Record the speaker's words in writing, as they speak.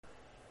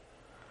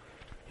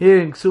Here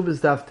in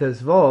Ksubis Daf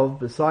Tezvov,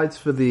 besides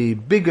for the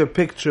bigger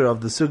picture of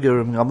the Sugya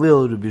Rabbi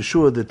Gamliel, Rabbi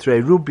Yeshua, the Trei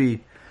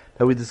Rubi,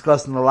 that we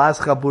discussed in the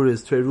last Chabur,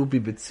 is Trei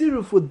Rubi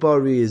B'tziruf with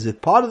Bari, is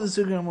it part of the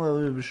Sugya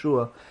Gamliel, Rabbi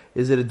Yeshua,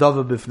 is it a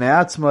Dava B'fnei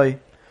Atzmai?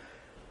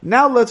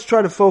 Now let's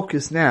try to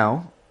focus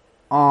now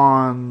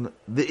on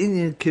the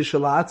Inyan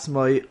Kishal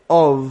Atzmai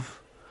of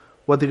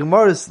what the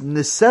Gemara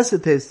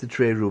necessitates the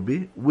Trei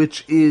Rubi,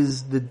 which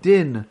is the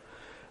din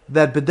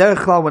that b'derech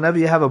klal, whenever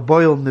you have a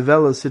boil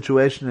nivela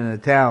situation in a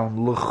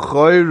town,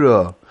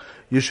 l'choira,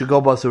 you should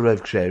go bas a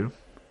rev ksherim.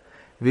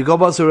 If you go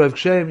bas a rev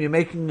ksherim, you're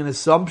making an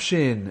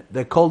assumption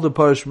that kol de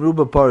parish,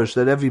 meruba parish,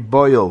 that every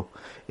boil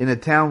in a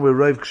town where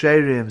rev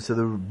ksherim, so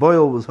the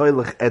boil was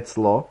hoylech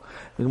etzlo.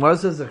 The Gemara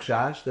says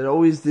that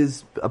always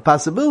there's a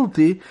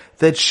possibility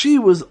that she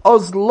was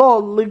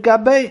ozlo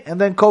ligabe, and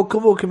then kol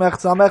kavu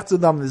k'mechza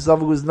mechzadam, the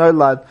zavuk was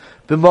noilad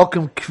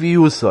b'mokim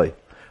kviyusoi.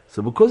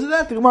 So because of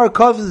that, the Gemara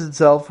covers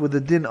itself with the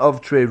din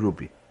of Trei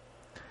Rubi.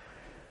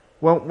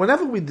 Well,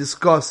 whenever we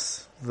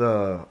discuss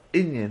the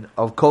inyan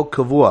of Kol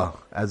Kavua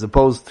as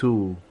opposed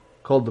to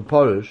Kol de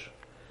Parish,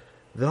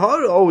 the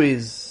Har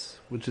always,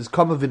 which is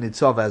Kamav in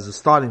itself as a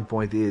starting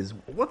point, is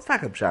what's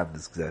Takab Pshat in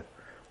this Gzeh?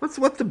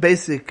 What's the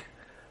basic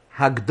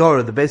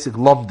Hagdara, the basic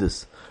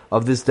lomdus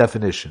of this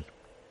definition?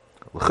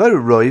 L'chayr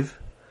Roiv,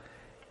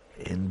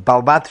 in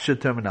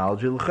Balbatisha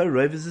terminology, L'chayr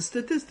Roiv is the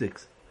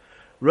statistics.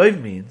 Roiv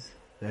means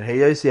that hey,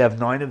 you have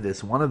 9 of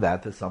this, 1 of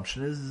that. The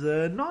assumption is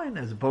 9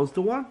 as opposed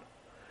to 1.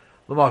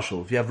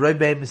 L'mashal, if you have Rei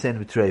Bein Misayin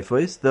with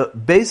Treifos, the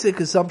basic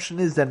assumption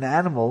is that an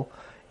animal,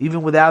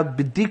 even without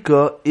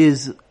bedika,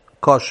 is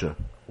kosher.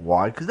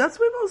 Why? Because that's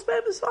where most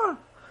babies are.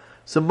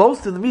 So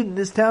most of the meat in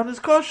this town is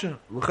kosher.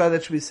 L'chayr,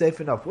 that should be safe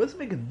enough. What does it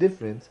make a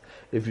difference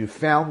if you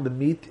found the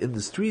meat in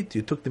the street,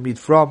 you took the meat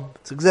from?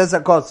 It's Gzez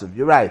HaKosov,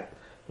 you're right.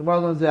 The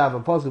Marlons have a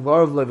positive,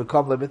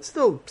 but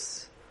still,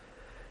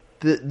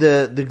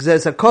 the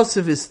Gzez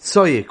HaKosov is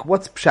tzoyik.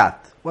 What's pshat?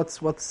 What's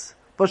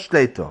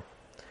shteito?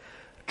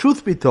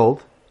 Truth be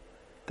told,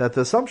 that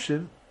the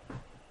assumption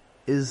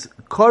is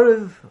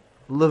korev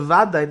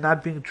levadai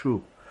not being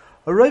true.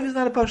 A rov is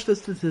not a pashta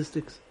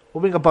statistics.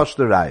 We'll bring a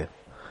pashta raya.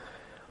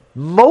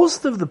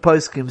 Most of the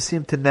poskim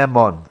seem to nem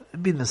on.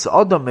 Maybe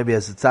Nisa'odom maybe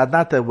as it's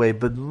not that way,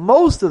 but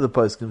most of the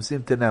poskim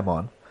seem to nem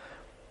on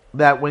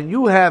that when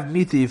you have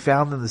meat that you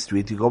found in the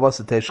street, you go bust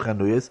the Tesh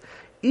Chanuyos,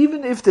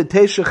 even if the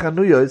Tesh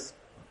Chanuyos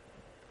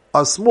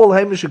are small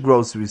Hamish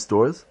grocery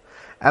stores,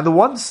 and the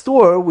one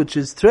store, which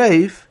is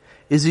Treif,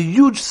 is a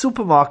huge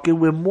supermarket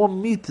where more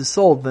meat is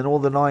sold than all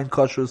the 9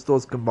 kosher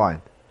stores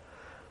combined.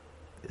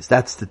 Is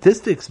that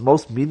statistics?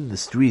 Most meat in the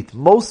street.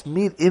 Most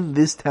meat in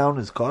this town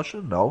is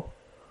kosher? No.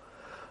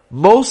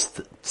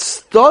 Most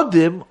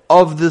stodim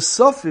of the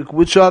suffix,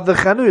 which are the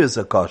chanuyas,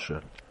 are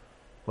kosher.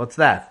 What's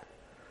that?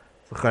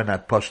 It's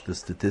not posh the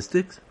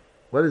statistics.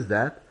 What is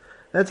that?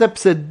 That's a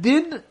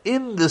psedin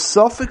in the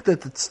suffix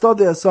that the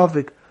stodi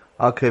suffix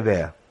are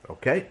kever.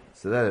 Okay?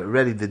 So that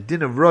already the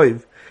din of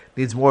roiv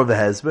needs more of a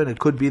hezbollah, and it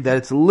could be that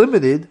it's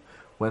limited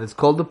when it's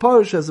called the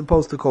parish as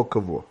opposed to called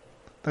kavur.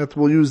 That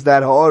we'll use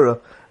that ha'ara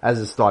as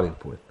a starting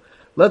point.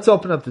 Let's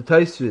open up the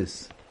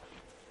Taisvis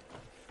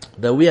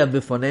that we have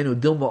bifonenu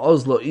dilma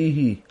ozlo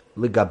ihi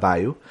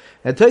ligabayu,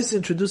 and Taisvis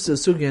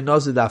introduces a sugya in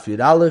Nozid Afid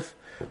Aleph,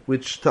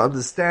 which to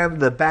understand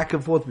the back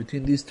and forth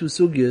between these two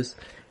sugyas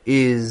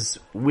is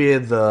where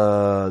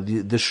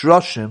the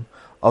shroshim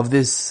of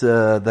this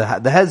the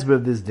hezbollah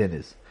of this din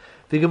is.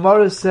 The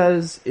Gemara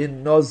says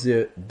in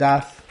Nozir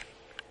Daf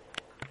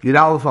Yud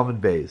Aleph Amud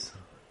Beis,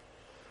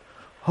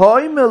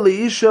 Ha'imel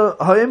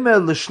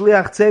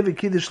l'shliach tzei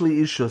v'kiddush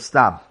li'isha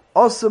stam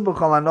osa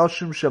b'chol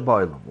anoshim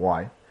shabaylam.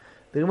 Why?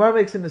 The Gemara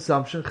makes an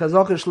assumption.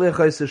 Chazak shliach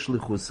ha'isa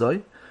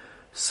shlichusai.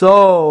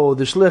 So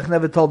the shliach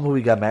never told him who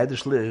he got married. The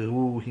shliach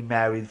who he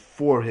married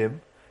for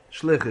him.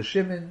 Shliach is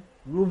Shimon.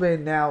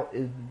 Reuven now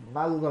is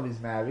Malulav is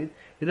married.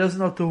 He doesn't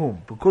know to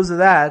whom. Because of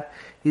that,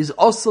 he's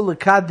also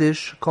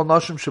l'kadish kol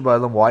noshim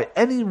shabaylam. Why?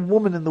 Any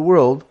woman in the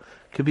world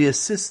could be a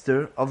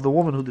sister of the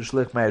woman who the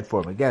shliach married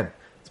for him. Again,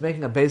 it's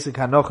making a basic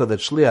hanocha that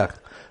shliach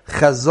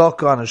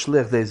chazaka on a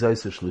shliach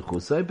deizayis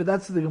shlichusay, but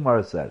that's what the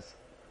Gemara says.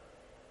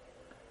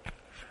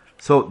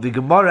 So the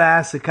Gemara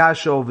asks a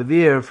kasha over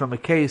there from a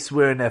case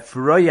where in a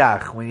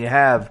froyach, when you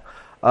have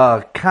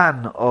a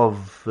can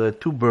of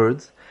 2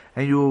 birds,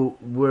 and you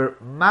were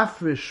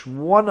mafresh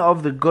one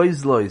of the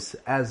goizlois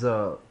as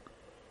a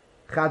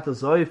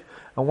chatos oif,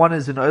 and one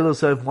is an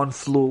oilos oif, one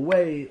flew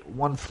away,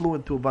 one flew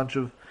into a bunch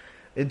of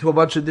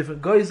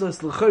different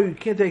goizlos. You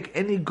can't take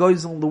any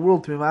goizl in the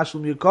world to be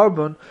mashlim your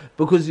carbon,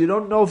 because you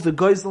don't know if the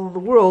goizl in the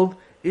world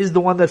is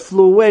the one that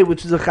flew away,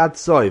 which is a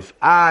chatos oif.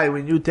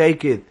 When you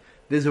take it,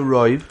 there's a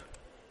roiv.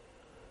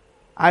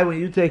 When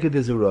you take it,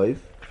 there's a roiv.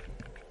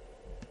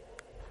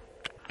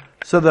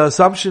 So the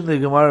assumption the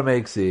Gemara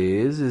makes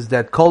is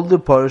that kol de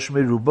parish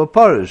meruba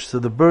parish. So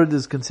the bird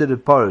is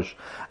considered parish.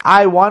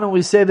 Why don't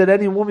we say that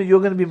any woman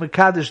you're going to be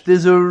mekadesh,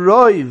 there's a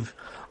roiv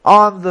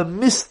on the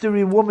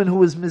mystery woman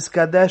who is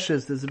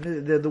miskadeshes.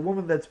 The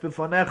woman that's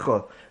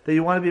bifonecha, that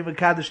you want to be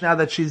mekadesh now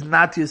that she's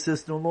not your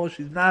sister-in-law,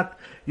 she's not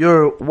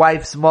your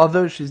wife's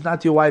mother, she's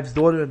not your wife's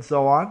daughter, and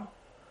so on.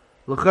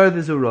 L'chayr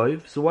there's a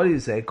roiv. So what do you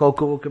say?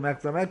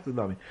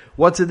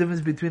 What's the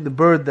difference between the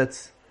bird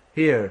that's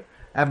here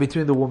and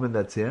between the woman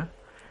that's here?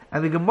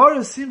 And the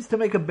Gemara seems to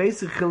make a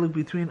basic chiluk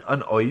between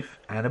an oif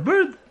and a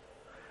bird.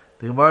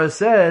 The Gemara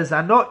says,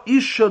 "Ano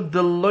isha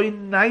deloy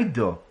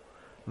naido,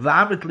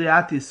 v'amet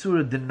liati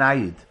surah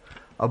denayid."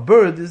 A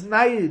bird is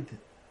nayid,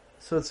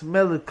 so it's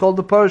called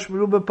the parish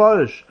meruba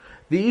parish.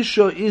 The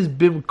isha is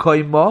bim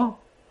koima,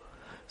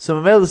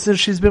 so since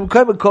she's bim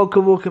koima, kol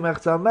kavu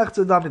kemechza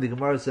mechza dami. The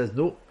Gemara says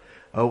no.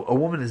 A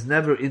woman is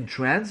never in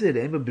transit.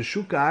 Maybe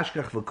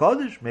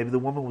the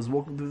woman was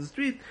walking through the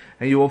street,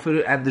 and you offer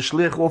her, and the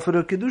shliach offered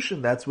her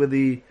kedushin. That's where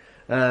the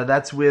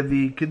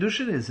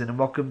kedushin is in a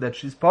mokum that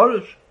she's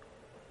parish.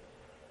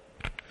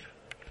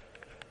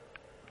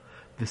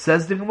 It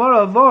says the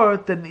Gemara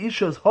avart that an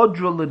isha's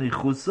hodra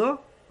l'nichusa,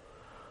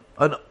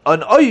 an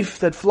oif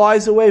that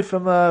flies away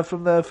from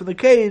the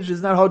cage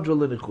is not hodra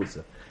l'nichusa.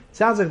 It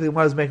sounds like the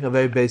Gemara is making a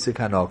very basic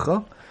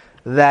hanacha.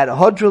 That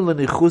hodra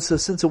l'nichusa,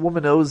 since a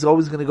woman is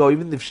always going to go,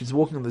 even if she's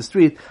walking in the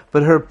street,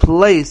 but her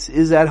place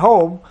is at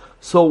home,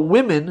 so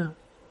women,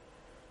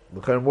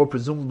 more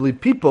presumably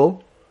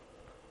people,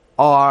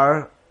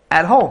 are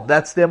at home.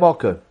 That's their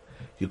mokkah.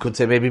 You could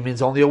say maybe it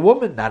means only a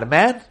woman, not a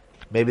man.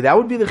 Maybe that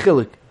would be the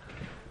chilik.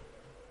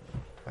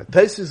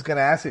 Taisus is going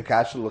to ask a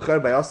kasha,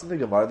 l'chayr by us in the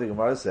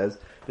Gemara says,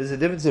 there's a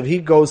difference if he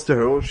goes to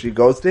her or she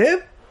goes to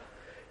him.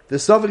 The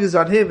suffix is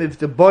on him if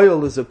the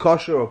boil is a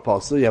kosher or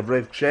apostle, you have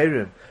Rav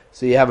Ksherim,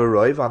 so you have a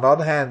roiv. On the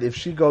other hand, if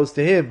she goes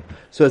to him,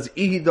 so it's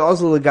ihi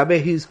da'ozul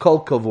l'gabe, he's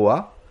kol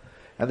kavua.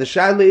 And the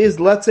shaila is,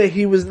 let's say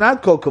he was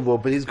not kol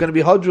kavua, but he's going to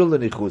be hodrul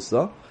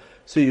l'nichusa.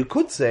 So you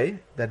could say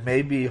that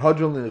maybe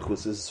hodrul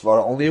l'nichusa is for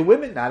only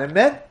women, not in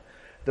men.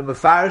 The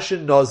mefarish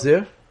and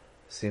Nazir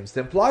seems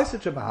to imply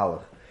such a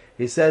mahalach.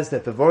 He says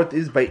that the word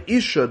is by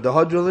isha, the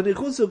hodrul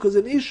l'nichusa, because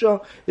an isha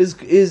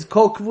is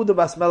kol kavuda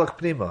bas melech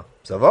pnima.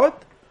 Savot?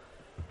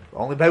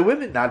 Only by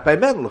women, not by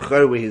men.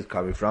 L'chayr, where he's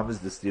coming from is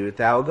the Stira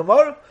Tao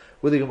Gemara,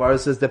 where the Gemara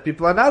says that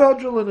people are not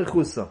hodrul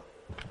l'nichusa.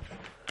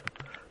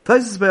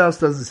 Taisus Bayos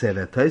doesn't say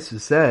that.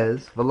 Taisus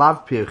says,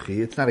 "V'lav pirchi,"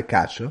 it's not a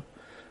kasha.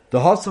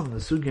 The hosam the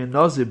sugya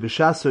nazir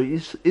b'shaso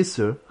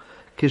iser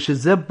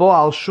kishezeh bo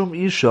al shum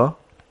isha.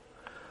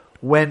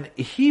 When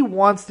he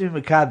wants to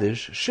be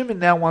mekadesh, Shimon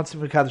now wants to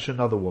be mekadesh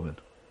another woman.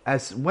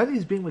 As when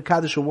he's being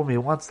mekadesh a woman, he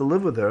wants to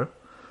live with her.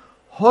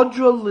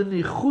 Hodra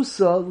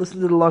l'nichusa,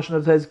 listen to the lashon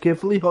of Taisus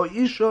carefully.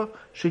 Ha'isha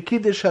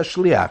shekidesh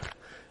hashliach.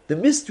 The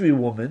mystery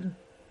woman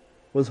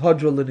was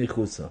hodra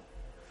l'nichusa.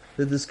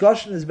 The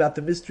discussion is about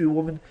the mystery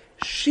woman.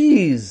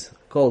 She's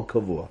called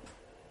kavua,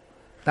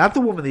 not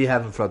the woman that you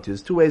have in front of you.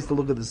 There's two ways to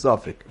look at the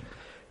suffix.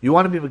 You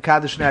want to be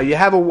mekadesh now. You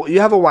have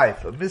a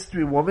wife, a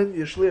mystery woman.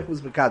 Your shliach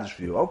was mekadesh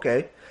for you.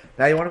 Okay,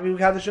 now you want to be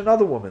mekadesh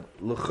another woman.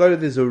 L'chayr,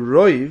 there's a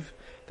roiv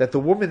that the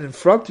woman in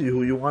front of you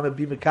who you want to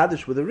be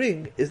mekadesh with a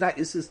ring is not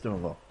your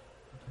sister-in-law.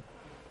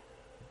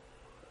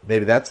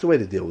 Maybe that's the way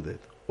to deal with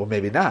it, or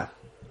maybe not.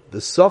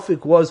 The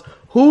suffix was,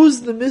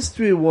 who's the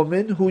mystery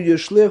woman who your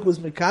shliach was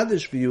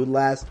mekadesh for you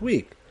last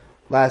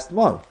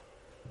month?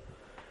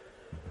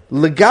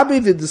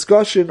 Legabi, the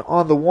discussion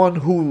on the one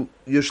who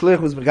your shliach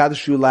was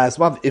mekadesh for you last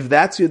month, if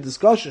that's your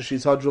discussion,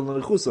 she's hodrul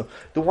l'nichusa.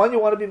 The one you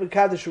want to be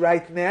mekadesh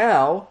right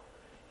now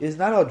is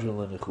not hodrul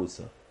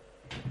l'nichusa.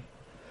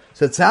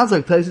 So it sounds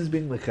like Taisus is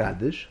being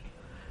mekadesh,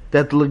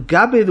 that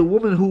legabi, the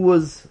woman who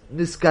was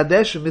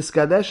miskadesh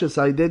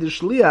sa'idei the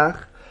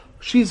shliach,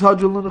 she's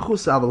hodrul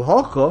l'nichusa. Aval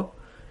hocha,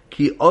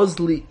 ki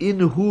ozli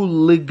inhu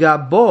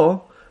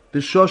ligabo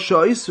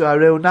b'shosha isra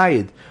areu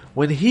nayid.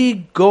 When he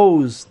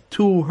goes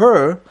to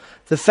her,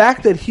 the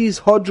fact that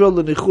he's hodrul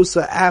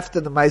l'nichusa after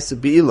the ma'aseh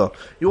be'ilah,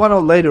 you want to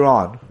know later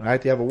on,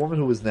 right? You have a woman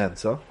who was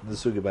nensa in the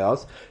sugi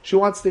b'als. She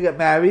wants to get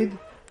married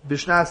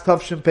b'shnas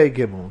tavshin pei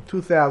gimel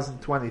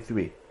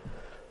 2023.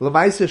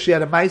 L'ma'aseh, she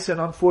had a ma'aseh, an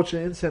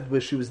unfortunate incident where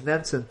she was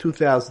nensa in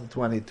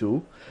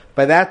 2022.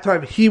 By that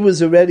time, he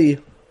was already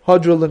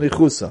hodrul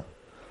l'nichusa.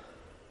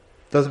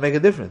 Doesn't make a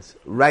difference.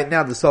 Right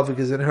now, the suffix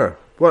is in her.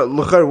 What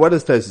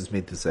does Taisus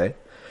mean to say?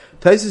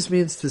 Taisus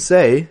means to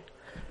say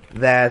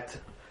that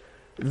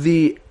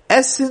the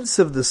essence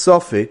of the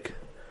suffix,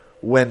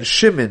 when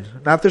Shimon,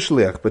 not the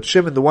shliach, but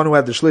Shimon, the one who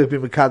had the shliach be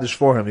mekadesh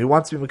for him, he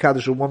wants to be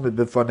mekadesh a woman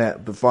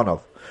b'fonov.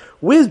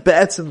 Where's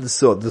be'etzim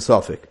the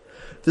suffix?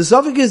 The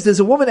suffix is there's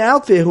a woman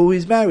out there who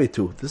he's married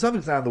to. The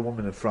suffix is not the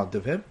woman in front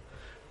of him.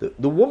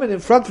 The woman in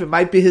front of him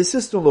might be his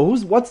sister-in-law.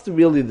 What's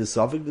really the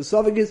suffix? The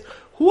suffix is,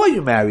 who are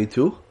you married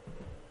to?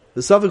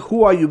 The suffix,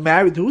 who are you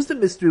married to? Who's the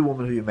mystery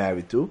woman who you're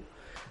married to?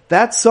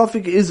 That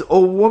suffix is a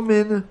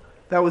woman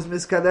that was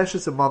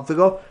miskadeshes a month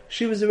ago.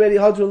 She was already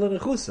hodrul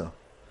l'nichusa.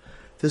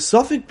 The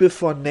suffix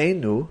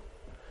bifonenu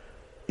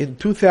in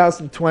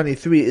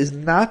 2023 is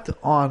not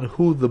on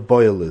who the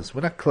boil is.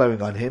 We're not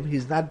clearing on him.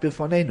 He's not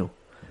bifonenu.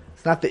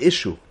 It's not the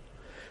issue.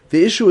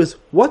 The issue is,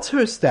 what's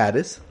her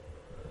status?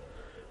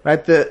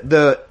 Right?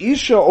 The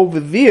Isha over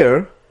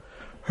there,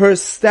 her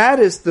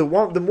status, the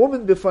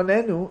woman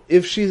bifanenu,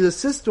 if she's a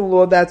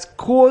sister-in-law, that's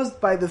caused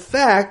by the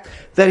fact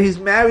that he's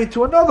married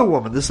to another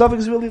woman. The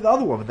suffix is really the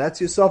other woman. That's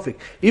your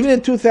suffix. Even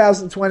in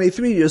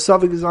 2023, your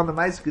suffix is on the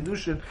Ma'aseh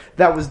Kedushin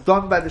that was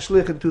done by the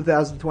Shlich in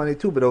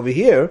 2022. But over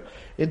here,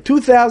 in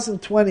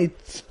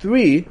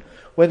 2023,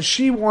 when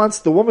she wants,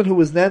 the woman who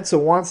was Nensa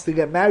wants to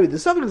get married, the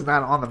suffix is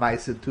not on the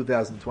Ma'aseh in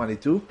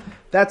 2022.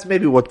 That's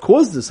maybe what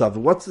caused the suffix.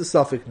 What's the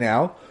suffix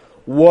now?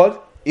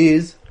 What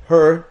is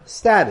her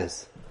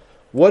status?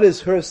 What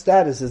is her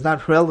status is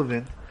not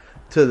relevant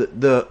to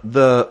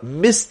the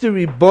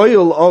mystery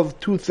boil of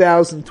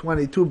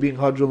 2022 being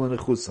Hadrul and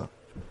Echusa.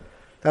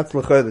 That's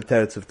l'chayr the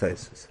teretz of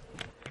Taisus.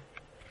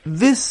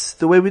 This,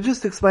 the way we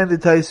just explained the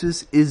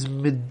Taisus, is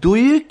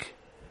meduyik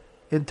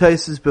in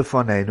Taisus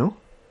Befanenu.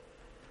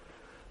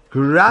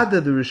 Rather,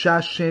 the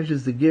Rishash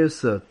changes the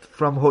girsa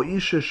from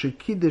Hoisha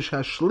Shekidish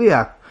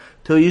Hashliach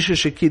to Hoisha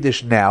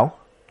Shekidish now.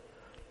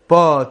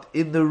 But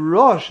in the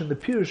Rosh, in the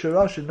Pirush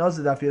Rosh, in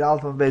Nazir Daf Yud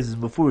Aleph Beis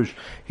Mefurish,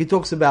 he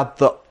talks about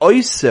the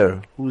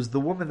Oyser, who's the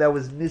woman that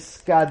was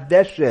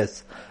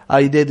Niskadeshes,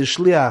 Ayidei the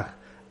Shliach,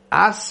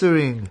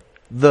 answering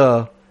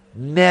the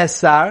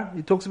Nesar.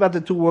 He talks about the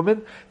two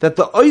women, that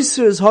the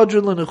Oyser is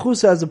Hadrul and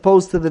Echusa as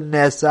opposed to the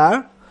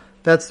Nesar.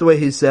 That's the way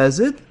he says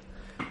it.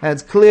 And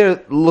it's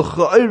clear,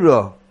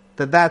 L'cha'ira,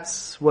 that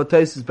that's what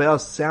Taisus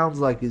Bayas sounds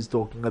like he's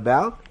talking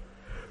about.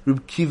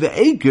 Reb Kiva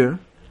Eger,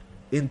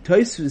 in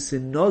Tosfos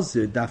in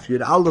Nazir, Daf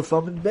Yud Aleph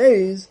and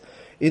Beis,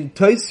 in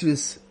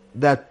Tosfos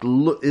that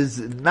is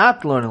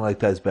not learning like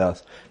Taisus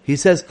Bayas, he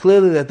says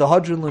clearly that the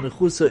Hadrul and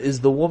Echusa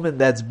is the woman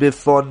that's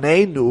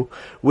bifonenu,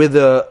 with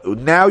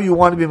now you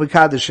want to be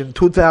Mekadesh in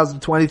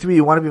 2023,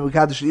 you want to be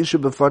Mekadesh Isha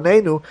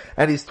bifonenu,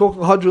 and he's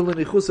talking Hadrul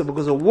and Echusa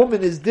because a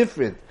woman is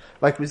different.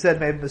 Like we said,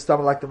 maybe in the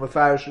stomach, like the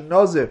Mefarish and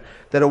Nazir,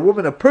 that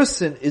a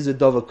person is a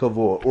Dava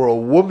Kavur, or a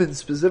woman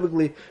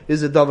specifically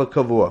is a Dava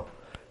Kavur.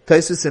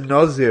 Taisus and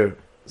Nazir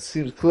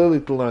seems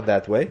clearly to learn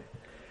that way.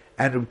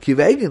 And Reb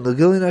Kiva Eger, the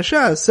Gilin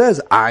Ashar,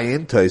 says,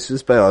 Ayin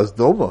Taisus Bayaz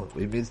Doma.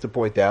 He means to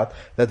point out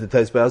that the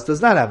Taisus Bayaz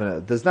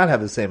does not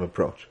have the same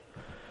approach.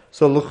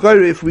 So,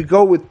 l'chayr, if we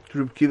go with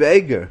Reb Kiva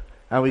Eger,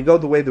 and we go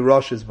the way the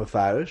Rosh is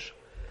Mefarish,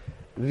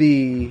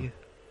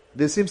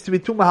 there seems to be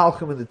two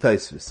Mahalchim in the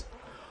Taisus.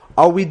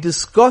 Are we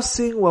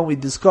discussing, when we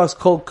discuss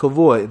Kol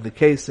Kavua, in the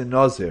case in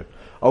Nazir,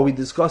 are we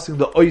discussing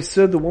the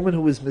Oyser, the woman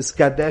who was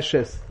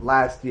Miskadeshes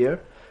last year,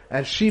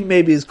 and she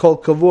maybe is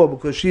called Kavua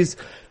because she's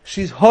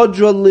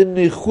Hadra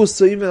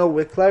L'Nechusa, even though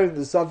we're clearing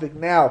the suffix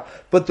now,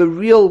 but the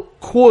real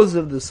cause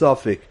of the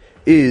suffix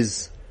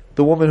is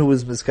the woman who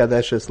was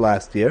Miskadeshes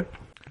last year.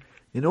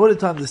 In order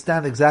to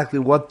understand exactly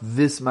what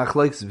this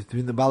machlokes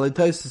between the Balei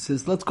Taisus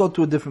is, let's go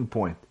to a different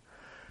point.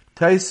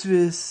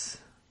 Taisus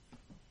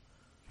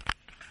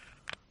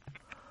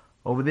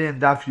over there in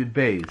Daf Yud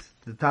Beis,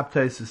 the top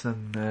Taisus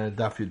in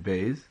Daf Yud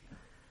Beis,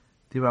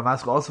 the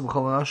Ramask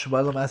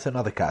also ask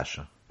another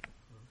kasha.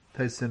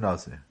 Taisus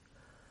Nazir.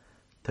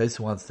 Taisus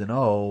wants to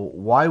know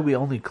why we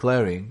only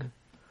clearing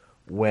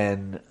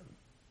when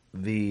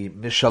the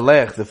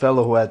Mishalech, the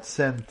fellow who had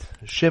sent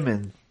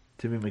Shimon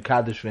to be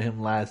Mekadesh for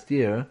him last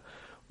year,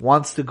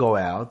 wants to go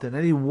out, and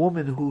any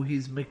woman who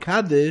he's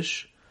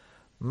Mekadesh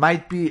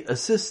might be a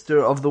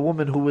sister of the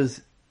woman who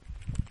was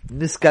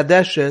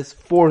Niskadeshes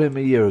for him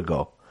a year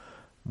ago.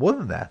 More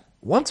than that,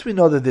 once we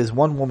know that there's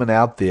one woman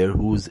out there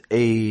who's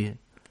a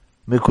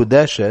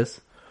Mekudeshes,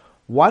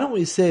 why don't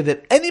we say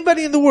that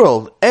anybody in the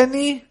world,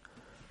 any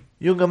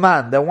young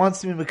man that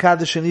wants to be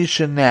Mekadesh and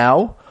Isha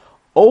now,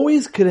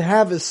 always could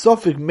have a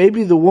suffix,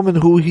 maybe the woman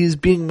who he's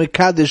being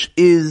Mekadesh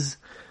is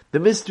the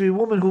mystery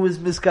woman who was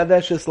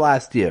Miskadeshes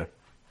last year.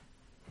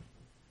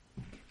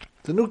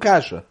 It's a new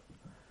kasha.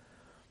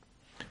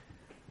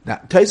 Now,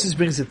 Taisus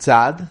brings a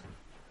tzad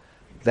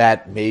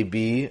that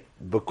maybe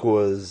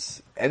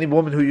because any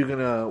woman who you're going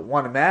to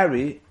want to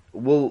marry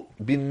will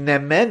be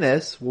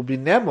nemenes, will be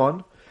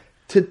nemon,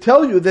 to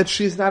tell you that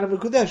she's not a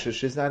Mekudesh,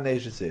 she's not an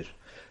Eishes.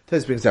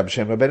 Taisus brings up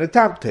Shem Rabbeinu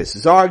Tam.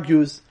 Taisus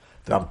argues,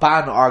 the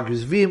Ramban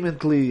argues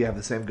vehemently, you have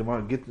the same Gemara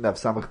in Gittin of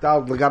Samach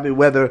Dal, Lagabi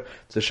whether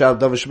it's a Shal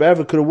Davish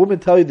Be'ever, could a woman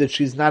tell you that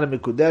she's not a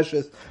Mekudesh?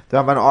 The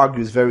Ramban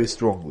argues very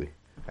strongly,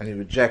 and he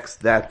rejects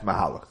that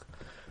Mahalach.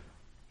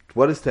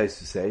 What does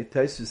Taisus say?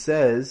 Taisus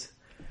says,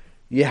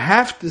 you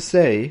have to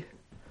say,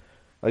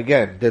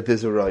 again, that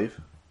there's a Raiv,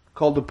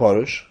 called the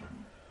Parush.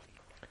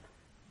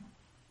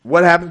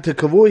 What happened to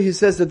Kavur? He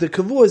says that the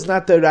Kavur is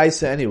not the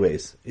Raisa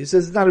anyways. He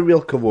says it's not a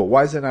real Kavur.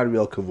 Why is it not a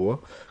real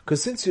Kavur?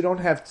 Because since you don't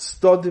have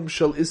Stodim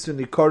Shal Isu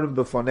Nikarim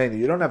B'Foneni,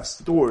 you don't have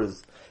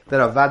stores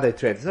that are Vadai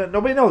trades.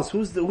 Nobody knows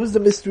who's the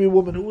mystery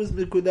woman, who was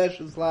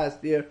Mikudesh's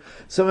last year.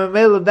 So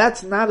Memela,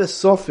 that's not a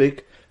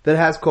suffix that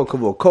has Kol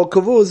Kavur. Kol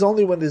Kavur is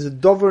only when there's a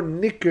Dover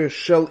Nikr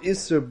Shal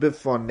Isu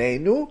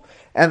B'Fonenu,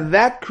 and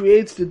that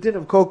creates the din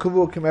of Kol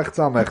Kavur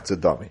K'mechtzal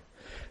Mechtzadami.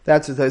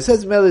 That's what it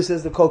says. Meli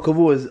says the Kol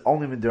Kavur is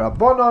only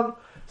Midrabanon,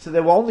 so they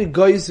were only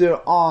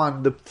geyser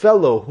on the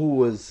fellow who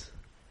was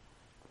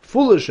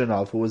foolish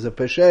enough, who was a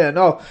peshe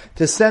enough,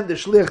 to send the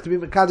shliach to be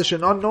mekadesh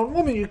an unknown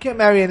woman, you can't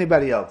marry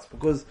anybody else.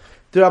 Because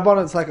the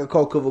Rabbanan is like a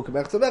kol kavu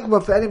k'mech,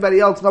 but for anybody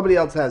else, nobody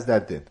else has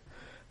that din.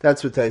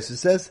 That's what Taisus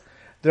says.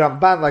 The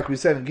Ramban, like we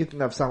said in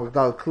Gittin of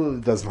Samach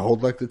clearly doesn't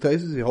hold like the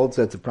Taisus. He holds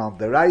that's a problem.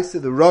 The Raisa,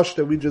 the Rosh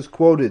that we just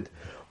quoted,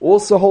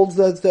 also holds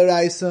that's the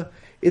Raisa.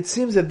 It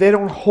seems that they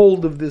don't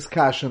hold of this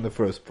kasha in the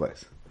first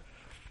place.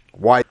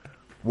 Why?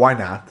 Why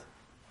not?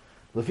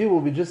 Lefi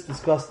will be just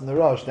discussed in the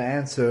Rosh. The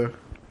answer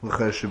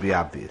should be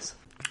obvious.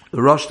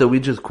 The Rosh that we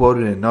just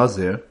quoted in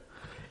Nazir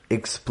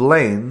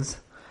explains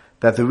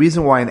that the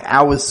reason why in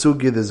our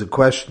sugya there's a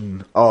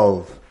question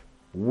of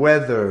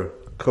whether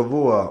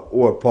kavua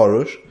or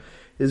parush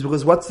is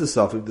because what's the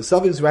suffix? The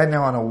suffix is right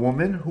now on a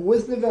woman who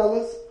is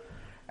nivelis,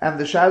 and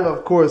the shaila,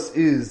 of course,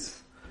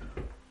 is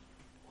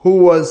who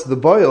was the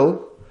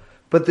boil,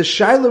 but the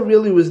shaila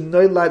really was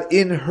noilad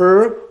in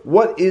her.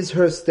 What is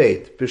her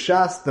state?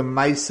 B'shas the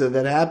maisa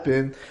that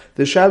happened,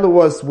 the shaila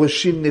was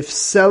she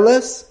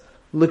nifseles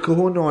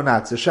l'kahuna or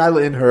not? The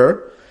shaila in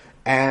her.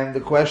 And the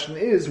question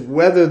is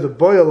whether the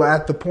boil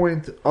at the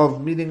point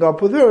of meeting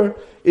up with her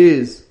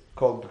is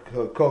called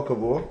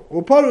kavur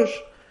or parush.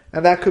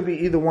 And that could be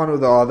either one or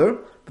the other,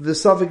 but the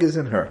suffix is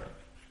in her.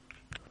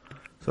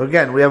 So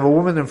again, we have a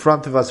woman in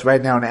front of us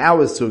right now in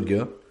our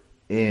sugya,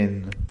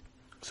 in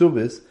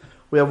Ksubis.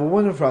 We have a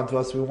woman in front of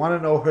us, we want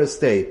to know her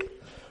state.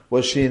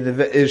 Is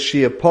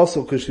she a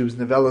apostle because she was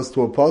nivelis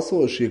to apostle,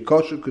 or is she a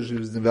kosher because she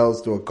was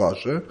nivelis to a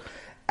kosher?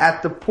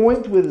 At the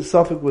point where the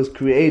suffix was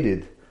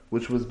created,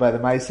 which was by the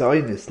Maisa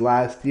Oynis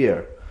last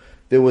year,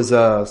 there was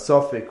a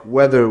suffix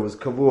whether it was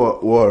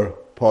kavua or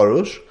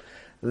parush.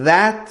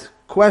 That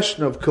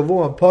question of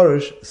kavua and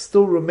parush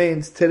still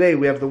remains today.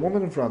 We have the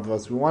woman in front of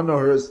us. We want to know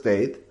her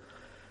state.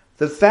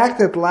 The fact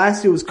that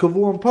last year was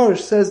kavua and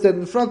parush says that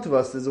in front of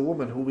us there's a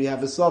woman who we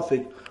have a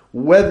suffix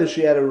whether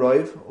she had a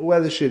roiv or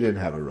whether she didn't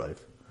have a roiv.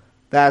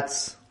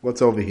 That's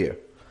what's over here.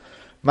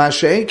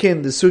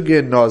 Masha'enkin the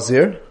sugya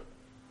nazir.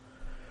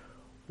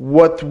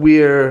 What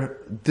we're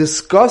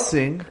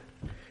discussing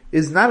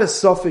is not a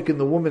suffix in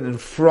the woman in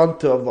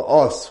front of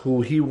us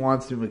who he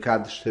wants to be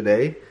mekadesh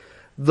today.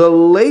 The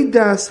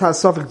leidas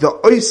ha-suffix, the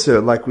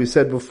oiser, like we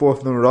said before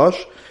from the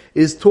Rosh,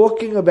 is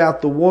talking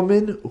about the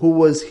woman who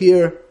was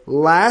here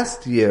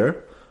last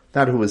year,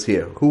 not who was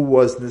here, who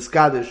was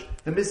niskadish,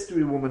 the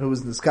mystery woman who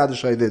was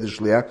niskadish Haydei the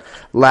Shliach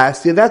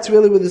last year. That's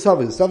really what the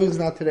suffix is. The suffix is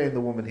not today in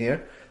the woman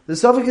here. The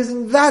suffix is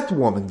in that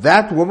woman.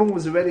 That woman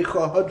was already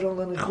chahadron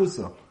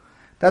l'nichusa.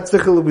 That's the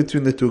chiluk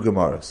between the two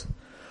Gemaras.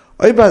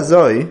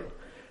 Oibazoi,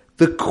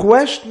 the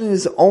question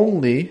is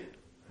only,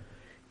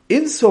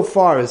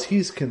 insofar as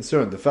he's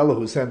concerned, the fellow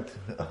who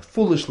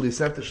foolishly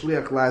sent the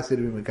shliach last year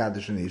to be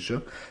mekadesh and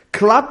isha,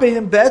 klape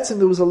him bets, and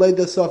there was a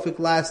leida suffix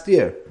last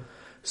year.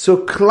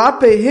 So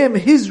klape him,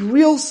 his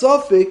real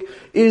suffix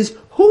is,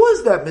 who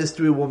was that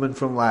mystery woman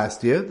from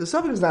last year? The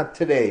suffix is not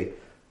today.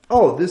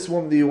 Oh, this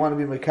woman that you want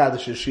to be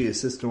mekadesh is she, his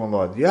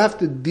sister-in-law. You have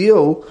to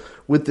deal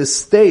with the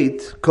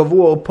state,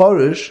 kavua or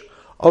parish,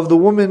 of the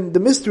woman, the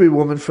mystery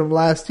woman from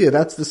last year.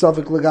 That's the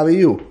suffix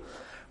l'gaviyu.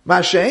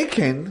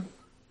 Masha'enkin,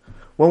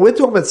 when we're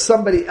talking about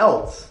somebody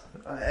else,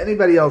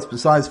 anybody else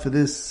besides for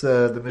this,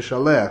 the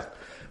Mishalech,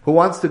 who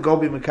wants to go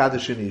be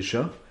Mekadesh and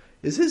Isha,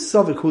 is his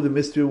suffix who the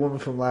mystery woman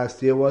from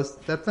last year was?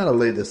 That's not a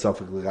later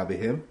suffix l'gavi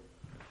him.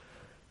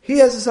 He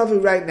has a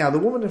suffix right now. The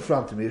woman in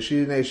front of me, is she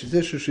an Eshes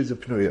Ish or she's a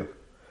Pnuya?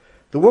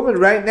 The woman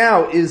right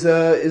now is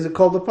a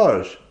called a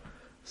Parish.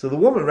 So the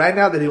woman right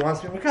now that he wants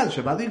to be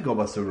Mekadesh, I think go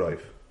bas a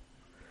roif.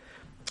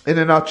 In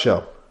a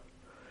nutshell,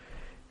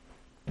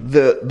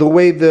 the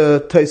way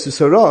the Taisus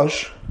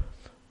Harosh,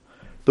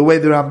 the way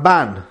the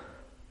Ramban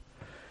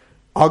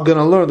are going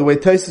to learn, the way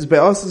Taisus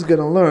Be'as is going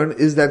to learn,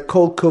 is that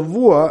Kol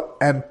Kavua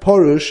and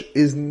Parush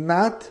is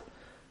not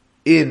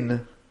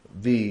in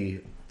the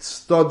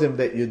stodim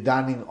that you're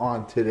daning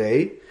on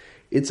today.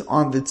 It's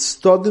on the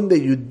stodim that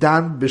you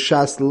dan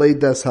b'shas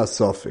leidas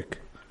hasofik.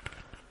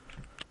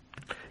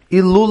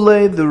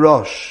 Ilule the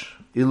Rosh,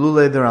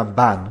 Ilule the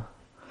Ramban,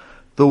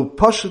 the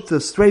Pashut, the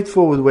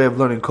straightforward way of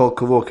learning Kol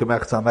Kavua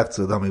K'mechza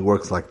Mechza Dami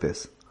works like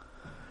this.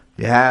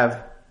 You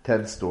have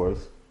 10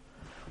 stores.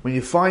 When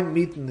you find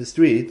meat in the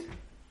street,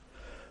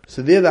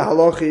 so there the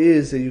halacha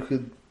is that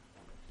you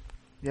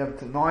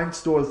have 9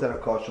 stores that are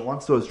kosher,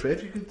 1 store is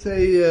treif, you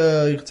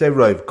could say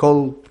Rav,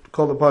 Kol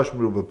the Pash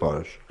Meruba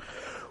Pash.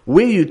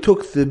 Where you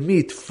took the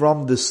meat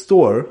from the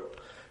store,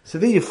 so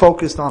then you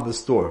focused on the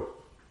store.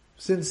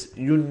 Since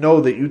you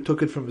know that you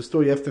took it from the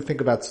store, you have to think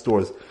about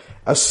stores.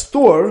 A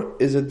store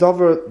is a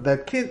dover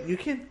that you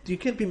can't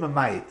be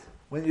mamayit.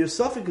 When your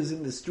suffix is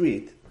in the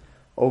street,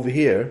 over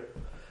here,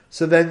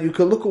 so then you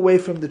could look away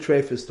from the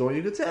treif store,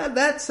 you could say,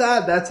 that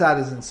side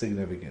is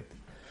insignificant.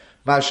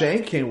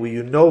 Masha'enkin, where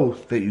you know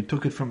that you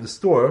took it from the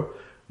store,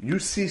 you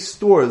see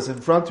stores in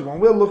front of you. When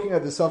we're looking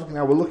at the suffix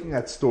now, we're looking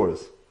at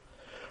stores.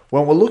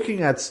 When we're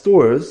looking at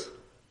stores,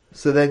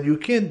 so then you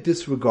can't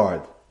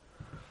disregard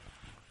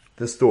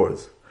the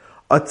stores.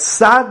 A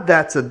tzad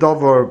that's a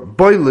dover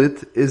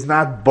boilit is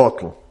not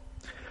bottle.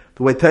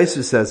 The way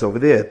Taisus says over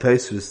there,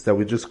 Taisus that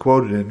we just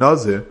quoted in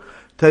Nazir,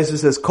 Taisus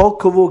says, Kol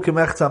kavua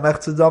k'mechza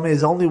mechza dami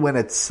is only when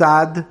it's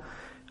sad,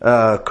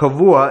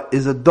 kavua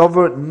is a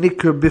dover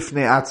nikr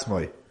bifnei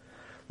atzmoi.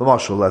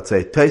 L'mashal, let's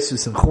say,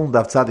 Taisus and Chulin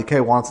Daf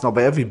Tzadikei wants to know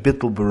by every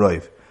bittul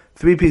beroiv.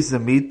 3 pieces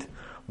of meat,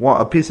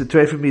 a piece of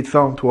treifa meat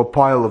fell into a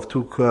pile of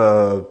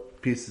 2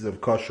 pieces of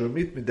kosher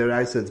meat,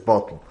 midiraisa it's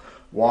bottle.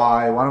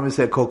 Why? Why don't we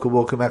say kol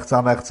kavua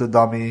k'mechza mechza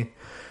dami?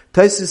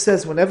 Taisus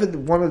says whenever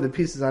one of the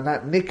pieces are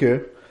not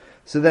nikr,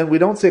 so then we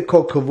don't say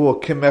kol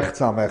kavua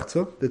k'mechza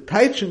mechza. The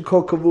taichin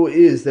kol kavua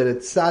is that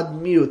it's sad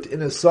miut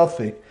in a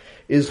suffix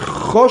is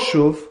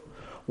choshuv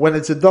when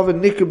it's a dover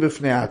nikr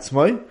b'fnei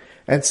atzmai,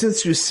 and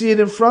since you see it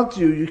in front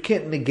of you, you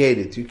can't negate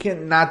it. You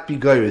can't not be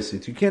geiris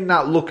it. You can't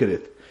not look at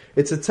it.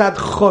 It's a tzad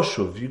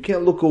choshuv. You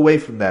can't look away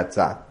from that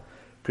tzad.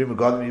 Prima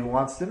Godam even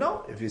wants to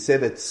know if you say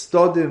that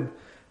stodim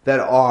that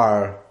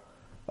are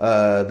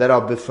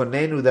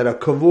bifanenu, that are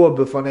kavua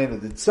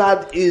bifanenu. The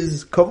tzad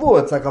is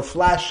kavua. It's like a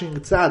flashing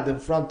tzad in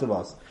front of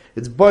us.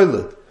 It's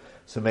boiled.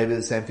 So maybe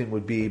the same thing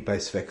would be by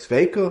svek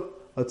sveka,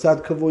 a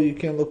tzad kavua you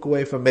can't look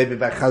away from. Maybe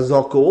by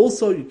chazaka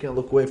also you can't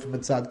look away from a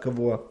tzad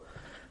kavua.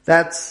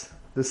 That's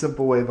the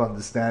simple way of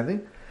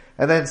understanding.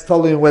 And then it's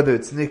totally whether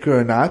it's nikr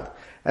or not.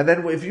 And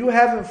then if you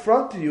have in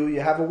front of you,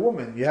 you have a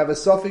woman, you have a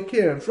suffix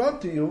here in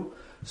front of you,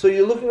 so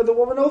you're looking at the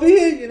woman over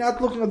here, you're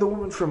not looking at the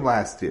woman from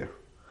last year.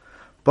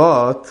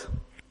 But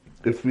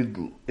if we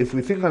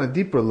think on a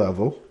deeper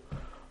level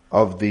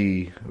of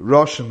the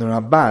Rosh and the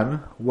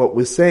Ramban, what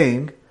we're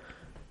saying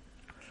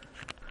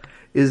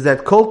is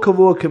that kol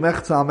kavua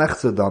k'mechza al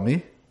mechza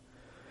dami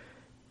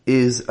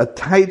is a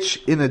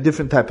taich in a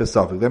different type of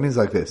suffix. That means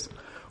like this.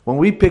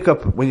 When you pick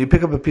up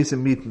a piece of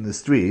meat in the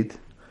street,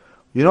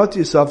 you know what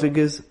your suffix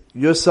is?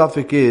 Your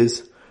suffix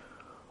is,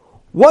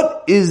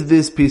 what is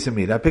this piece of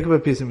meat? I pick up a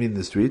piece of meat in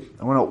the street.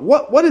 I want to know,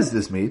 what is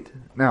this meat?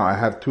 Now, I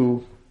have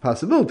 2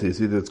 possibilities.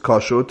 Either it's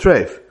kosher or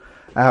treif.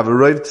 I have a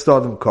roiv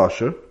tzadim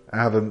kosher. I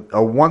have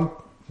a one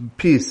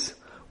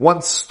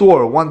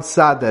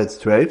sad that's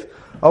treif.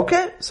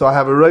 Okay, so I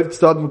have a roiv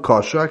tzadim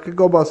kosher. I could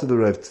go back to the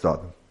roiv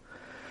tzadim.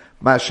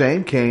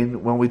 Mashain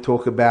Kane, when we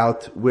talk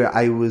about where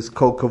I was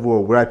kol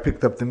kavur, where I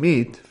picked up the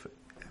meat,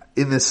 not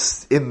in the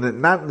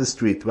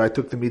street, where I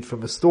took the meat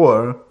from a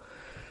store,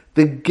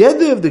 the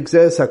geder of the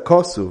gzeres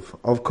hakosuv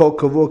of kol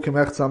kavur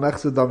k'mechza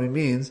mechza dami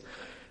means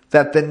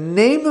that the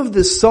name of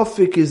the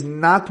suffix is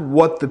not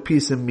what the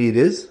piece of meat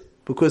is,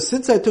 because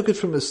since I took it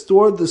from a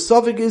store, the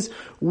suffix is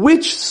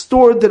which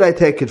store did I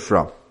take it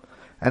from.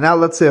 And now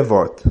let's say a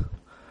vort.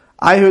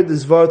 I heard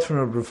this vort from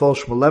Rabbi Rafal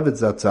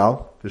Shmulevitz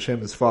Zatzal, B'Shem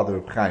his father,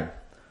 Reb Chaim.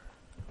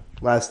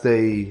 Last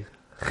day,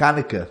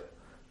 Chanukah.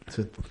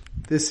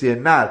 This year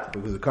not,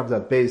 because it comes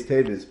out Beis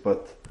Tevis,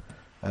 but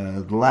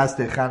the last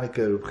day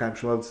Chanukah, Reb Chaim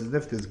Shmulevitz's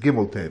nifta is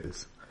Gimel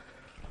Tevis.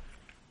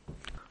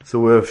 So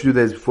we're a few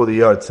days before the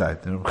yard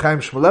side. And Reb Chaim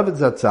Shmulevitz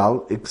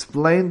Zatzal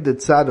explained the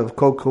tzad of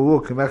kol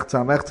kavur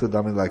k'mechza mechza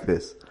dami like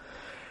this.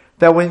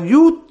 That when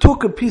you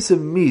took a piece of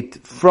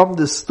meat from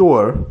the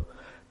store,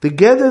 the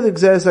geder the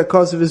gzeres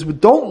hakosov is,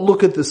 don't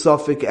look at the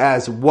suffix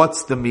as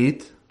what's the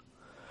meat,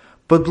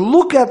 but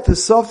look at the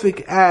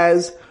suffix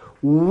as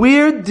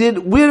where did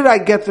I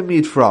get the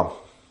meat from?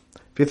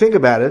 If you think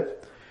about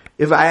it,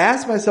 if I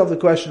ask myself the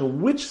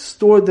question, which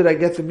store did I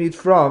get the meat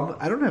from?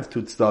 I don't have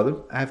 2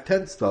 tzadim, I have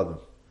 10 tzadim.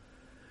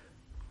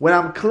 When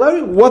I'm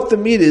clearing what the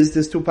meat is,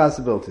 there's 2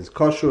 possibilities,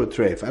 kosher or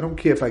treif. I don't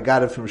care if I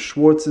got it from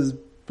Schwartz's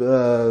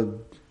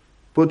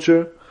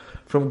butcher,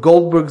 from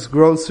Goldberg's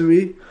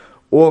grocery,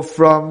 or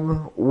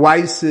from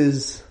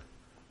Weiss's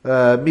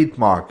meat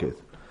market.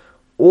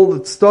 All the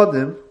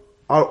tzadim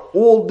are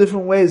all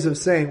different ways of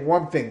saying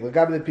one thing. Look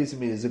at the piece of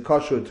meat, is it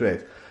kosher or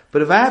treif?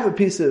 But if I have a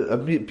piece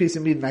of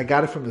meat and I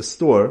got it from the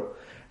store,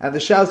 and the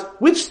shouts,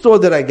 which store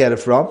did I get it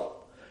from?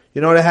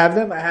 You know what I have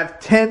them? I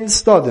have 10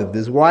 stodim.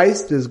 There's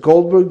Weiss, there's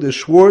Goldberg, there's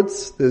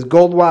Schwartz, there's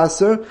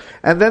Goldwasser,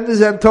 and then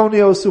there's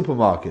Antonio's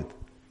supermarket.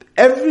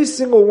 Every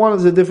single one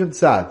is a different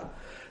tzad.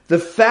 The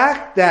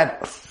fact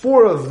that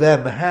 4 of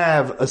them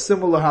have a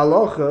similar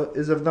halacha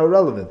is of no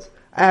relevance.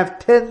 I have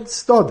 10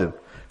 stodim.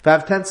 If I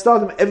have 10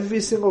 stodim,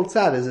 every single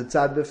tzad is a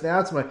tzad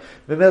b'fnei atzmai.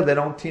 Memel, they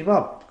don't team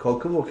up. Kol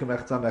kavur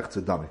k'mechza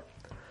mechza dami.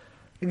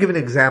 I'll give an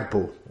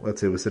example,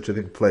 let's say, where such a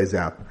thing plays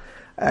out.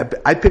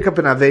 I pick up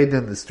an Aveda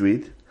in the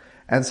street,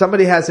 and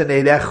somebody has an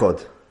Eid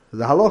Echod.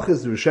 The halach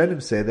is, the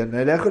Rishonim say that an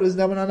Eid Echod is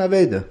never an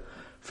Aveda.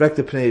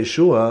 Frekta Pnei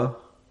Yeshua,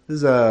 this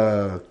is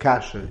a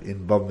kasha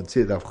in Bava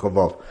Metzia Daf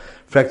Chavov.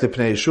 Frekta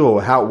Pnei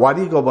Yeshua, why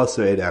do you go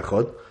baser Eid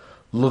Echod?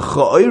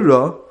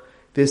 L'cha'ira,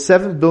 there's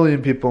 7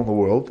 billion people in the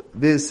world,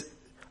 there's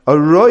a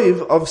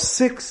roiv of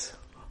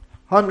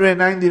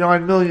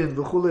 699 million,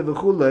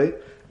 v'chulei,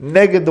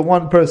 neged the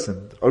one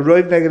person. A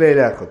roiv neged Eid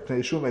Echod. Pnei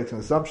Yeshua makes an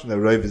assumption that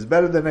roiv is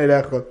better than Eid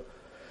Echod.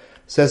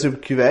 Says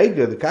Reb Kiva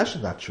Eiger, the kasha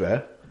is not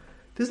shver.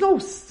 There's no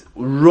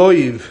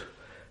roiv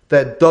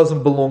that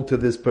doesn't belong to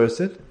this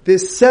person.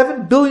 There's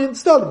 7 billion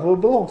stodim who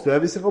belongs to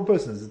every single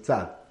person. It's a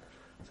tzad.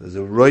 So there's a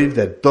roiv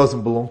that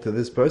doesn't belong to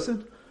this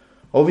person.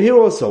 Over here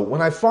also,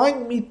 when I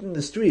find meat in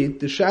the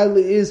street, the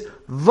shaila is,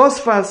 was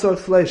fasar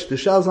flesh, the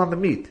shaila's on the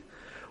meat.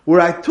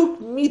 where I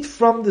took meat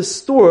from the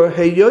store,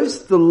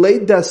 Heyos, the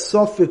Leida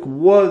Suffolk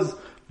was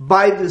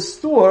by the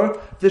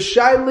store, the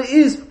Shaila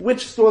is,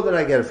 which store did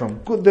I get it from?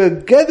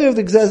 The gather of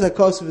the Gzez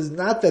HaKosov is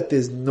not that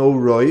there's no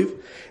Roiv,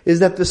 is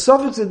that the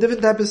suffix is a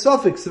different type of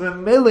suffix. So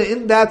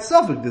in that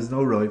suffix, there's no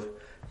Roiv.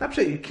 Not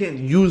sure you can't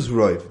use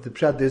Roiv. The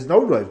pshat, there's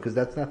no Roiv, because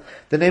that's not,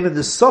 the name of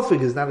the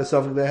suffix is not a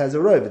suffix that has a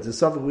Roiv. It's a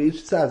suffix where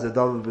each side is a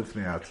double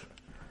b'fnei.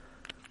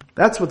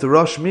 That's what the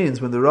Rosh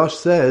means when the Rosh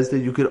says that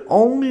you could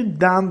only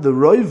down the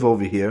Roiv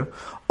over here,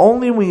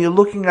 only when you're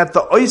looking at the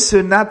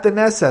Oyser, not the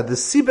Nesa. The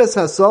Sibes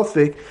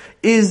HaSofik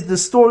is the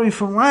story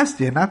from last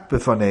year, not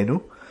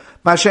Befanenu.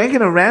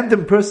 Mashenkin, a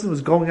random person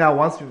who's going out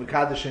wants to be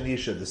Mekadosh and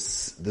Isha. The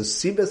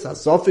Sibes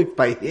HaSofik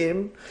by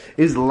him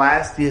is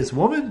last year's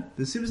woman.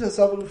 The Sibes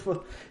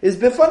HaSofik is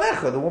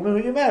Befanecha, the woman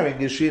who you're marrying.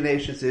 Is she an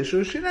Eishes Isha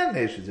or is she not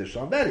an Eishes Isha?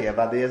 I'm betting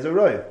about the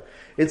Yezeroy.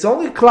 It's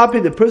only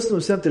Klapi, the person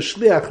who sent the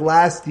Shliach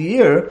last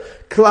year,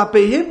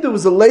 Klapi him, there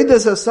was a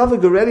Leidas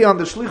HaSofik already on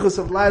the Shlichus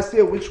of last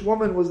year, which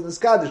woman was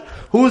Niskadish?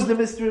 Who is the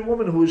mystery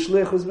woman? Who is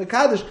Shliach? Who is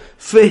Mekadosh?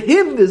 For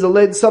him, there's a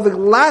Leidas HaSofik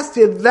last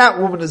year, that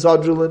woman is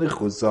Hadrul and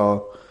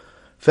Ichus.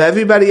 For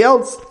everybody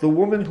else, the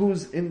woman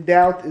who's in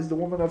doubt is the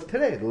woman of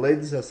today. The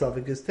Leidas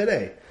HaSofik is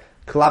today.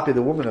 Klapi,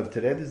 the woman of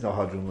today, there's no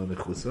Hadrul and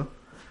Ichus.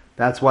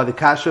 That's why the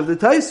Kasha of the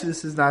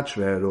Taisus is not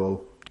shver at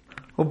all.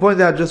 We'll point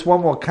out just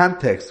one more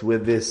context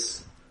with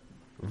this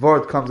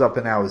Vort comes up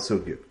in our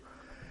sugya.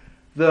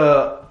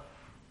 The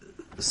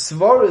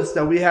svaras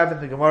that we have in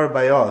the Gemara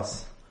by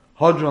us,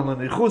 Hadron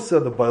and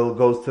Nichusa, the boil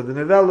goes to the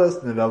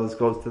Nevelas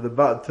goes to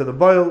the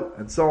boil,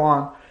 and so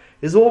on,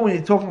 is all when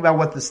you're talking about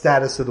what the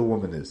status of the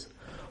woman is.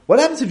 What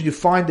happens if you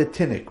find a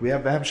tinnik? We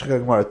have a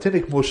Gemara,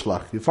 tinnik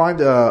mushlach. You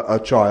find a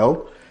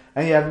child,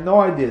 and you have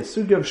no idea.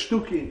 Sugya of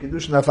shtuki,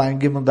 kedushin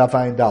dafayin gimel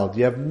dafayin dal.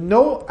 You have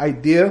no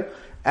idea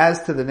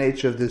as to the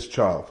nature of this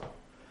child.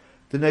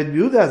 The Ned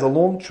Yehuda has a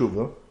long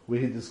tshuva, where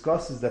he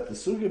discusses that the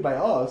sugya by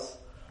us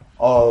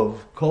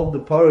of Kol the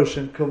Parish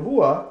and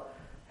Kavua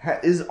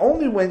is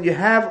only when you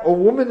have a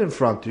woman in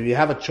front of you. You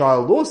have a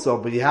child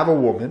also, but you have a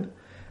woman,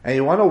 and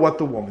you want to know what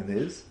the woman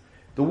is.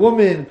 The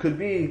woman could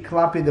be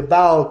Klapi the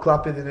Baal,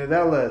 Klapi the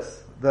Nevelas,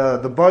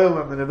 the Boil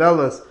and the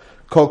Nevelas.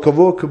 Kol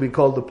Kavua could be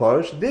called the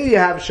Parish. There you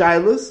have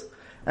Shilas,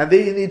 and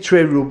there you need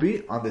Trey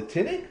Ruby. On the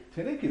Tinnik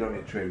you don't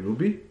need Trey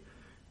Ruby.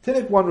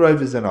 Tinnik, one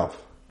Rav is enough.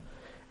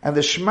 And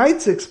the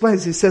Shmaitz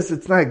explains, he says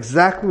it's not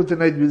exactly what the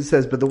Ned Yehuda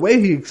says, but the way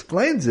he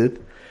explains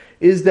it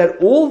is that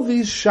all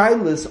these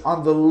shilas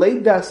on the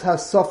Leidas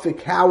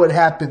HaSofik, how it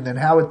happened and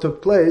how it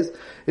took place,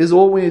 is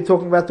all when you're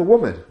talking about the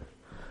woman.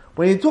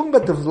 When you're talking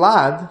about the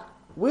Vlad,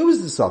 where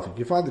was the Sofik?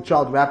 You find the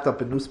child wrapped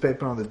up in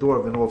newspaper on the door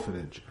of an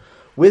orphanage.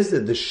 Where's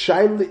it? The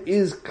shaila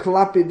is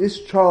Klapi,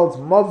 this child's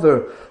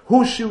mother,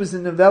 who she was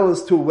in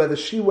Nevelas to, whether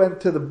she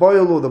went to the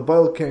boil or the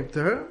boil came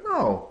to her?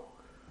 No.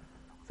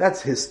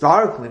 That's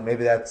historically,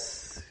 maybe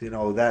that's,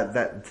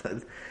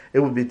 that it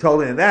would be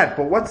totally in that.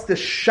 But what's the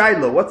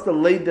shaila? What's the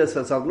Leidas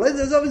HaSofik?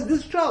 Leidas HaSofik is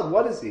this child.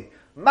 What is he?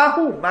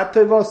 Mahu,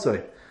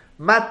 Mativosoi.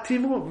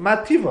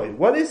 Mativoy.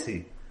 What is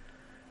he?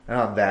 And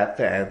on that,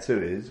 the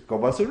answer is,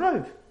 Gobas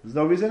Arrive. There's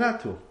no reason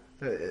not to.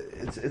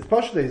 It's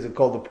Pashto, he's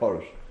called a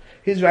Parish.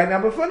 He's right now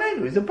before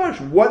Nenu. He's a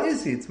Parish. What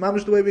is he? It's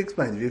mamish the way we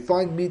explain. If you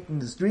find meat in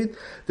the street,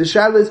 the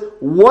shaila is,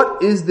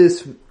 what is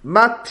this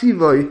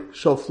Mativoy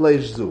shall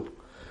flesh zu?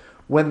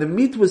 When the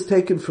meat was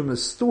taken from the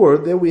store,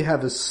 there we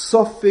have a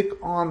suffix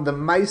on the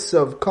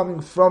maisa of coming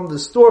from the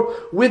store.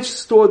 Which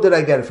store did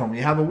I get it from?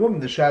 You have a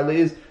woman, the shaila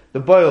is, the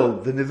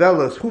boil, the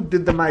nivelas, who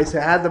did the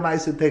maisa, how did the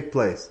maisa take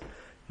place?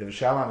 You have a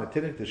shaila on a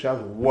tinnik, the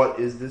shaila is, what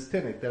is this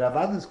tinnik? That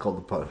Avad is called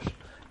the parish.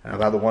 And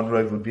Avad, the one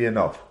roiv would be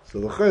enough. So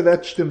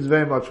that stems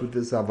very much with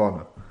this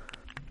Havana.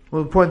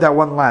 We'll point out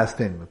one last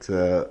thing. It's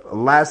a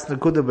last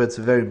nakuda, but it's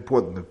a very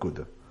important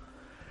nakuda.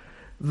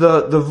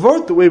 The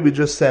word, the way we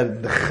just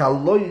said, the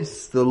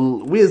chalois,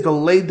 where's the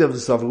lady of the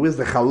Sofik, where's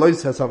the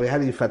chalois HaSofik, how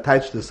do you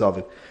fatach the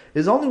Sofik,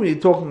 is only when you're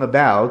talking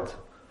about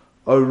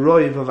a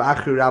roiv of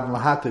Achir Rab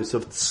Lahatos,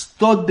 of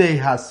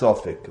Tztodei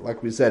HaSofik.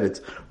 Like we said, it's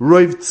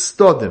roiv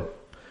Tztodim.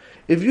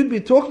 If you'd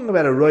be talking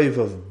about a roiv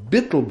of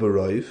Bittul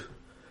B'roiv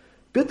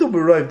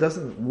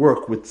doesn't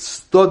work with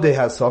Tztodei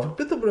HaSofik.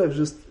 Bittul B'roiv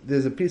just,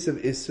 there's a piece of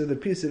Isser, the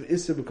piece of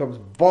Isser becomes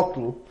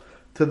bottle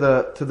to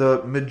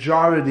the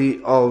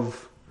majority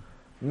of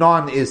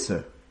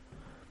non-Isser.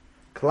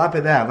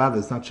 Klape that,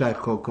 it's not Shaykh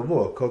Kol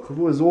Kavur. Kol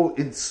Kavur is all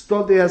in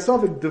Stodei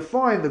HaSofik.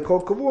 Define the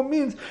Kol Kavur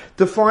means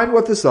define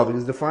what the Sofik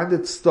is. Define the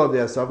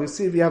Stodei HaSofik.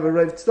 See if you have a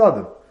Reiv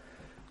Tzodim.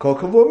 Kol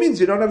Kavur means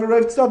you don't have a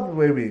Reiv Tzodim, the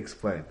way we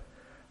explained.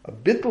 A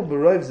Bittul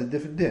B'roiv is a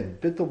different thing.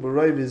 Bittul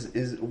B'roiv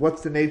is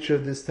what's the nature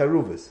of this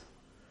Taruvis?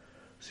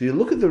 So you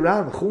look at the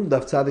Ram, Chum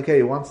Daf Tzadikah,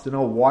 he wants to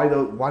know why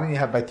don't you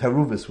have by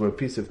Taruvis, where a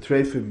piece of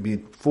treifim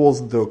meat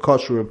falls into a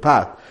kosher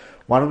pot?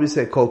 Why don't we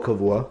say Kol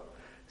Kavur?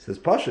 He says,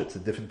 Pasha, it's a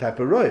different type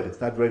of roiv. It's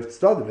not roiv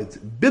tzodim. It's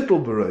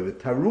bittul b'roiv.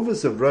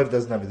 Taruvus of roiv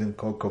doesn't have anything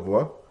called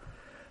kavua.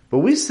 But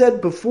we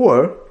said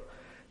before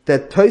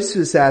that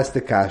Tosfos asked the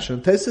kasha,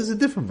 and Tosfos is a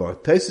different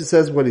word. Tosfos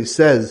says what he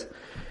says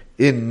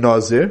in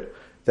Nazir,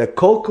 that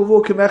kol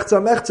kavua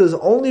kemechza mechza is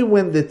only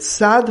when the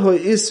tzad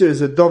ha'isr is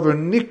a dover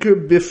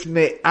nikr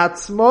bifnei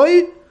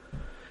atzmai.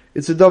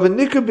 It's a dover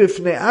nikr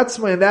bifnei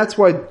atzmai, and that's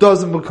why it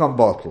doesn't become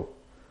bottle.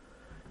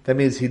 That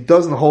means he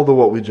doesn't hold to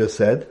what we just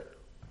said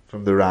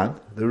from the Ran.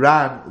 The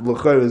Ran,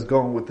 l'chayr, is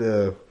going with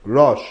the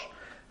Rosh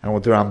and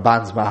with the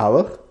Ramban's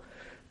Mahalach.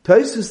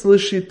 Taisus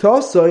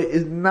l'shitosai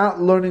is not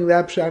learning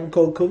that pshat in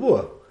kol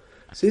kavua.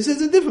 So he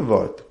says a different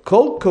word.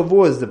 Kol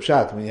kavua is the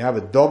pshat. When you have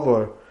a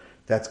dover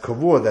that's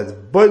kavua, that's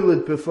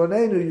boilet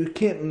b'fonenu, you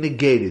can't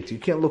negate it. You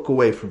can't look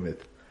away from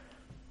it.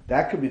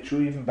 That could be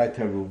true even by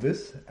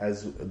teruvis,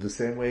 as the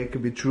same way it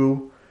could be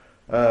true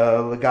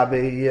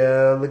legabe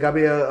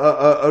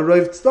a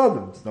roiv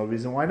tzdadim. There's no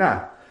reason why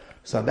not.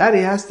 So on that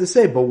he has to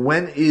say, but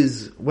when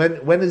is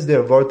there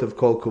a word of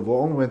kol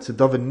kavua? Only when it's a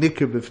dover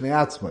nikr b'fnei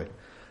atzmai.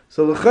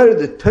 So the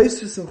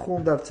Taisus and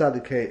Chum Dav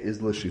Tzadik is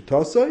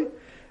l'shitosai,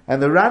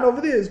 and the Ran over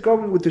there is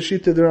going with the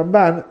Shita the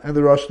Ramban and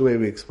the Rosh the way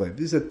we explained.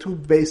 These are two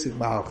basic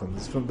mahalchim.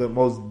 It's from the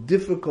most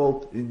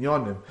difficult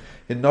inyonim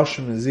in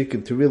Noshim and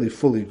Zikin to really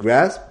fully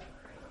grasp.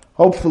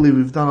 Hopefully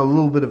we've done a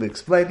little bit of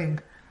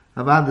explaining.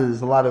 Amanda,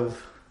 there's a lot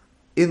of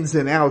ins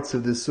and outs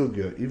of this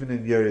sugya, even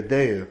in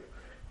Yeredeya,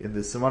 in the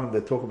Simanim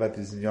that talk about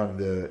these inyonim.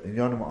 The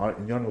inyonim are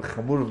inyonim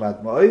chamurim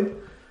at ma'id,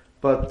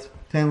 but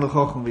ten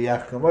l'chochem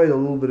v'yach kamoid, a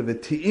little bit of a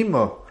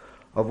ti'ima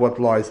of what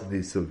lies in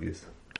these sugyas.